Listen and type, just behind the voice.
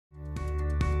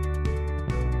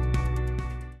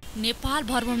नेपाल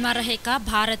भ्रमणमा रहेका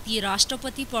भारतीय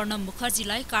राष्ट्रपति प्रणब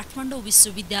मुखर्जीलाई काठमाडौँ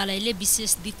विश्वविद्यालयले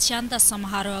विशेष दीक्षान्त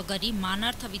समारोह गरी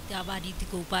मानार्थ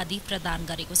विद्यावारिधीको उपाधि प्रदान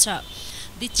गरेको छ।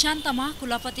 दीक्षान्तमा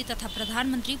कुलपति तथा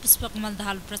प्रधानमन्त्री पुष्पकमल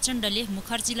दाहाल प्रचण्डले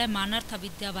मुखर्जीलाई मानार्थ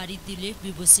विद्यावारिधीले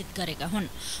विभूषित गरेका हुन्।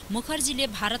 मुखर्जीले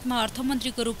भारतमा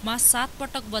अर्थमन्त्रीको रूपमा 7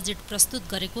 पटक बजेट प्रस्तुत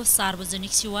गरेको,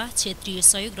 सार्वजनिक सेवा, क्षेत्रीय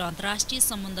सहयोग र अन्तर्राष्ट्रिय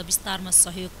सम्बन्ध विस्तारमा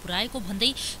सहयोग पुर्याएको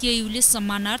भन्दै केयुले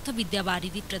सम्मानार्थ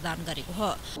विद्यावारिधि प्रदान गरेको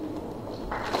हो।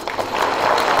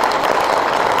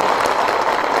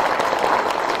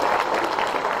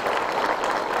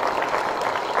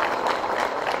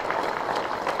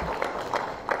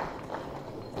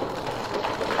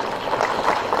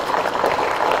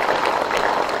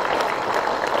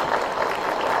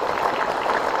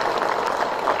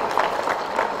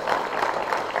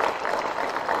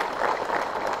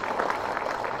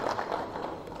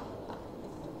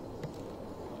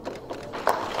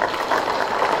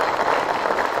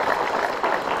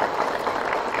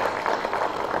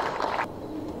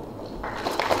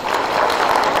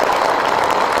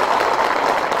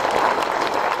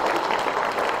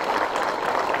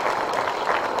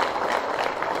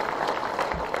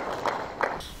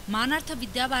 मानार्थ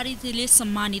विद्यावारिधीले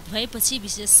सम्मानित भएपछि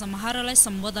विशेष समारोहलाई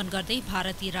सम्बोधन गर्दै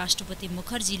भारतीय राष्ट्रपति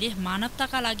मुखर्जीले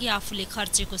मानवताका लागि आफूले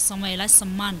खर्चेको समयलाई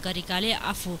सम्मान गरेकाले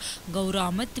आफू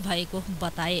गौरवान्वित भएको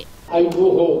बताए। I go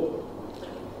home.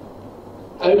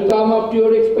 I will come up to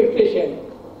your expectation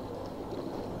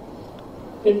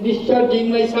in discharging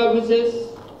my services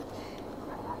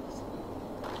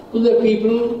to the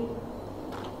people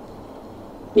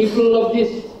of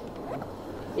this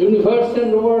universe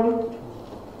and world.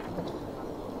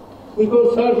 Because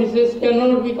services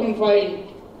cannot be confined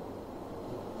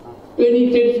to any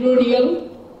territorial,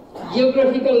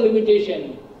 geographical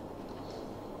limitation.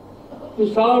 To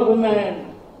serve a man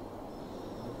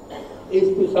is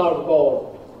to serve God.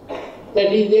 That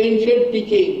is the ancient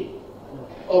teaching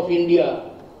of India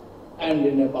and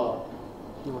Nepal.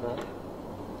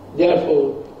 Therefore,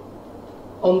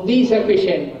 on this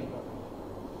occasion,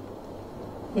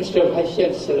 Mr. Vice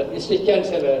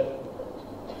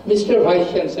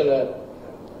Chancellor,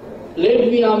 let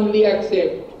me humbly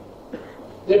accept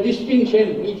the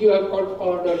distinction which you have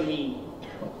conferred on me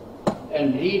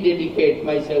and rededicate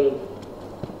myself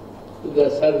to the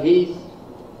service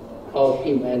of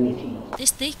humanity.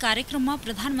 त्यस्तै कार्यक्रममा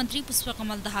प्रधानमन्त्री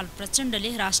पुष्पकमल दाहाल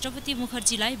प्रचण्डले राष्ट्रपति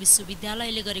मुखर्जीलाई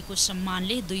विश्वविद्यालयले गरेको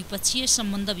सम्मानले द्विपक्षीय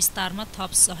सम्बन्ध विस्तारमा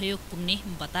थप सहयोग पुग्ने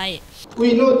बताए। We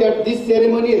know that this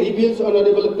ceremony reveals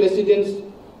Honorable President's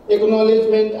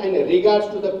acknowledgement and regards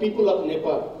to the people of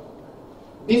Nepal.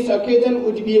 This occasion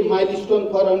would be a milestone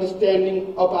for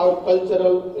understanding of our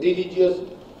cultural, religious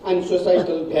and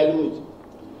societal values.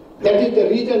 That is the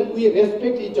reason we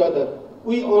respect each other,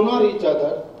 we honor each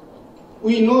other.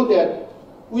 We know that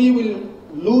we will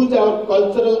lose our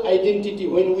cultural identity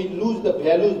when we lose the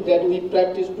values that we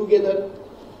practice together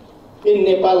in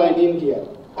Nepal and India.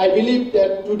 I believe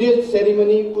that today's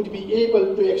ceremony would be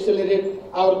able to accelerate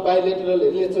our bilateral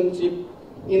relationship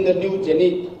in the new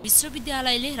zenith.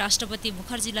 विश्वविद्यालयले राष्ट्रपति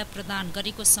मुखर्जीलाई प्रदान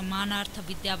गरेको सम्मानार्थ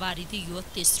विद्यावारिधि यो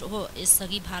तेस्रो हो।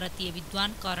 यसअघि भारतीय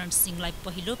विद्वान करण सिंहलाई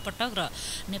पहिलो पटक र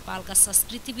नेपालका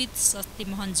संस्कृतिविद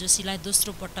सत्यमोहन जोशीलाई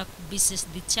दोस्रो पटक विशेष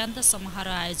दीक्षान्त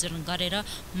समारोह आयोजन गरेर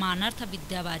मानार्थ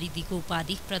विद्यावारिधिको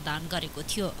उपाधि प्रदान गरेको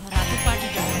थियो। रातो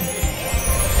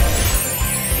पार्टी